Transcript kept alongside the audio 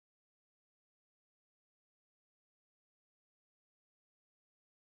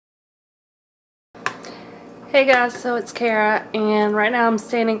Hey guys, so it's Kara, and right now I'm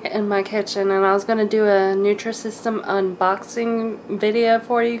standing in my kitchen, and I was going to do a Nutrisystem unboxing video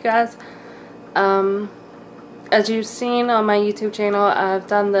for you guys. As you've seen on my YouTube channel, I've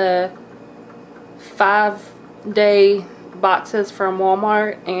done the 5-day boxes from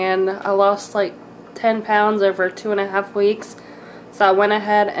Walmart, and I lost like 10 pounds over 2.5 weeks. So I went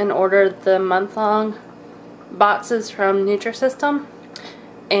ahead and ordered the month-long boxes from Nutrisystem.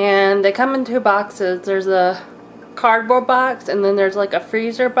 And they come in 2 boxes. There's a cardboard box, and then there's like a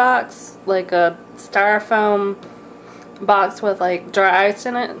freezer box, like a styrofoam box with like dry ice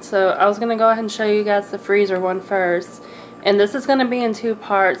in it. So I was going to go ahead and show you guys the freezer one first. And this is going to be in 2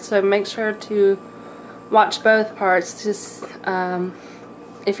 parts, so make sure to watch both parts just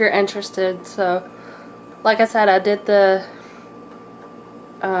if you're interested. So like I said, I did the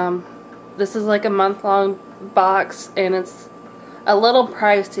this is like a month-long box, and it's a little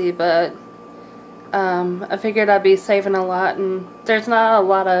pricey, but I figured I'd be saving a lot, and there's not a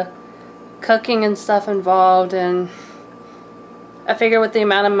lot of cooking and stuff involved, and I figure with the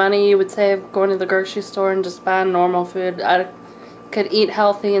amount of money you would save going to the grocery store and just buying normal food, I could eat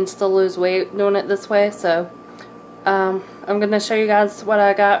healthy and still lose weight doing it this way. So I'm going to show you guys what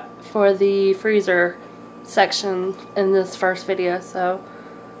I got for the freezer section in this first video. So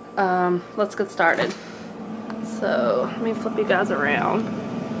let's get started. So let me flip you guys around.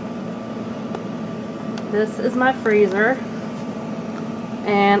 This is my freezer,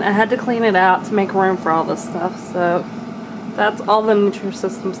 and I had to clean it out to make room for all this stuff. So that's all the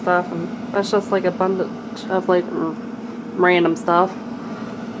Nutrisystem stuff, and that's just like a bunch of like random stuff.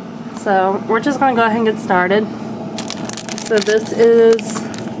 So we're just gonna go ahead and get started. So this is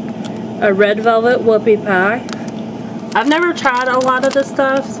a red velvet whoopie pie. I've never tried a lot of this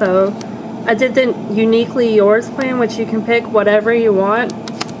stuff, so I did the Uniquely Yours plan, which you can pick whatever you want.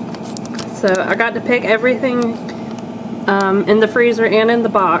 So I got to pick everything in the freezer and in the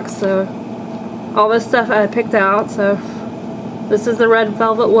box. So all this stuff I picked out. So this is the red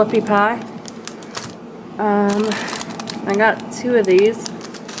velvet whoopie pie. I got 2 of these.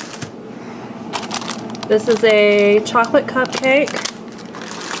 This is a chocolate cupcake.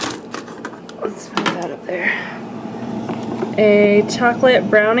 Let's put that up there. A chocolate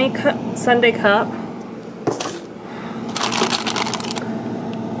brownie sundae cup,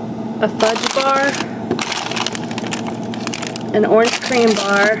 a fudge bar, an orange cream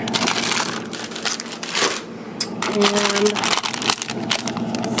bar, and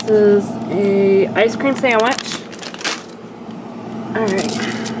this is a ice cream sandwich. Alright,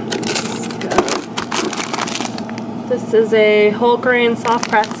 let's go. This is a whole grain soft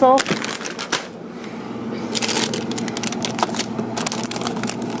pretzel.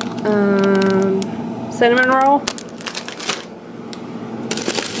 Cinnamon roll,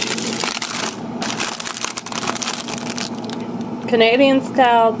 Canadian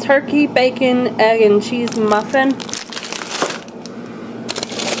style turkey, bacon, egg, and cheese muffin,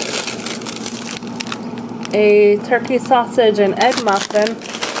 a turkey sausage and egg muffin,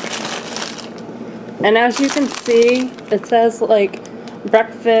 and as you can see, it says like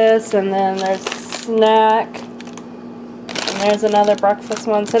breakfast, and then there's snack, and there's another breakfast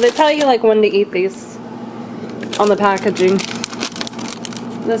one. So they tell you like when to eat these on the packaging.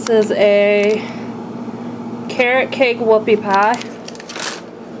 This is a carrot cake whoopie pie,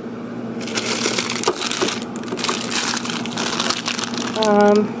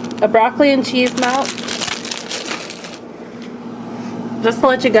 a broccoli and cheese melt. Just to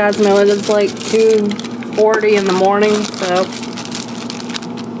let you guys know, it is like 2:40 in the morning. So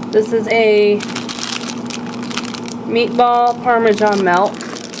this is a meatball parmesan melt,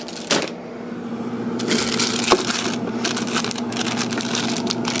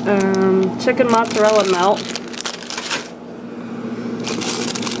 chicken mozzarella melt,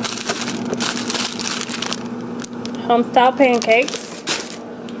 home style pancakes,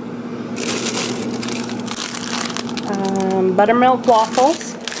 buttermilk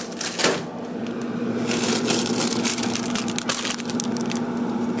waffles,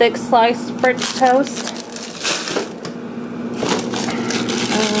 thick sliced French toast,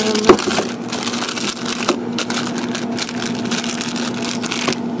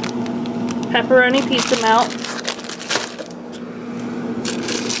 pepperoni pizza melt,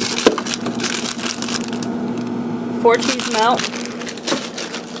 four cheese melt,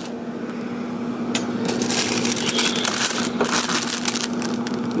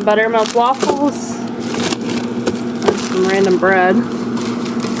 buttermilk waffles, and some random bread.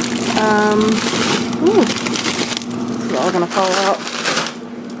 Ooh, this is all gonna fall out.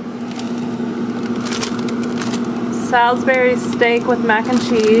 Salisbury steak with mac and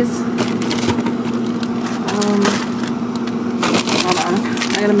cheese.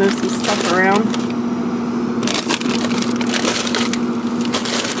 I gotta move some stuff around.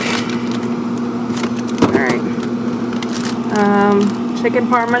 Alright. Chicken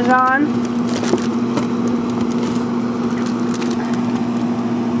Parmesan.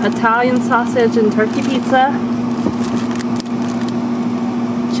 Italian sausage and turkey pizza.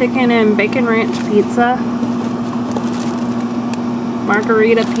 Chicken and bacon ranch pizza.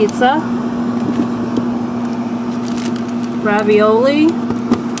 Margarita pizza. Ravioli.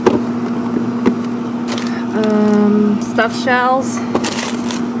 Stuffed shells.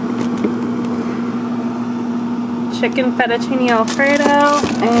 Chicken fettuccine alfredo,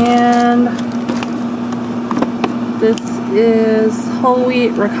 and this is whole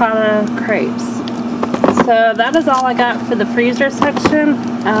wheat ricotta crepes. So that is all I got for the freezer section.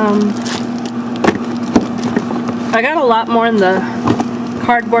 I got a lot more in the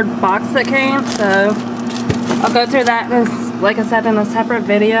cardboard box that came, so I'll go through that in, like I said, in a separate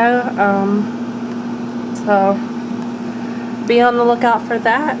video. So be on the lookout for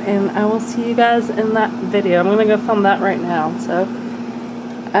that, and I will see you guys in that video. I'm gonna go film that right now, so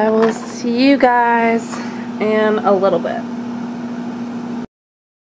I will see you guys in a little bit.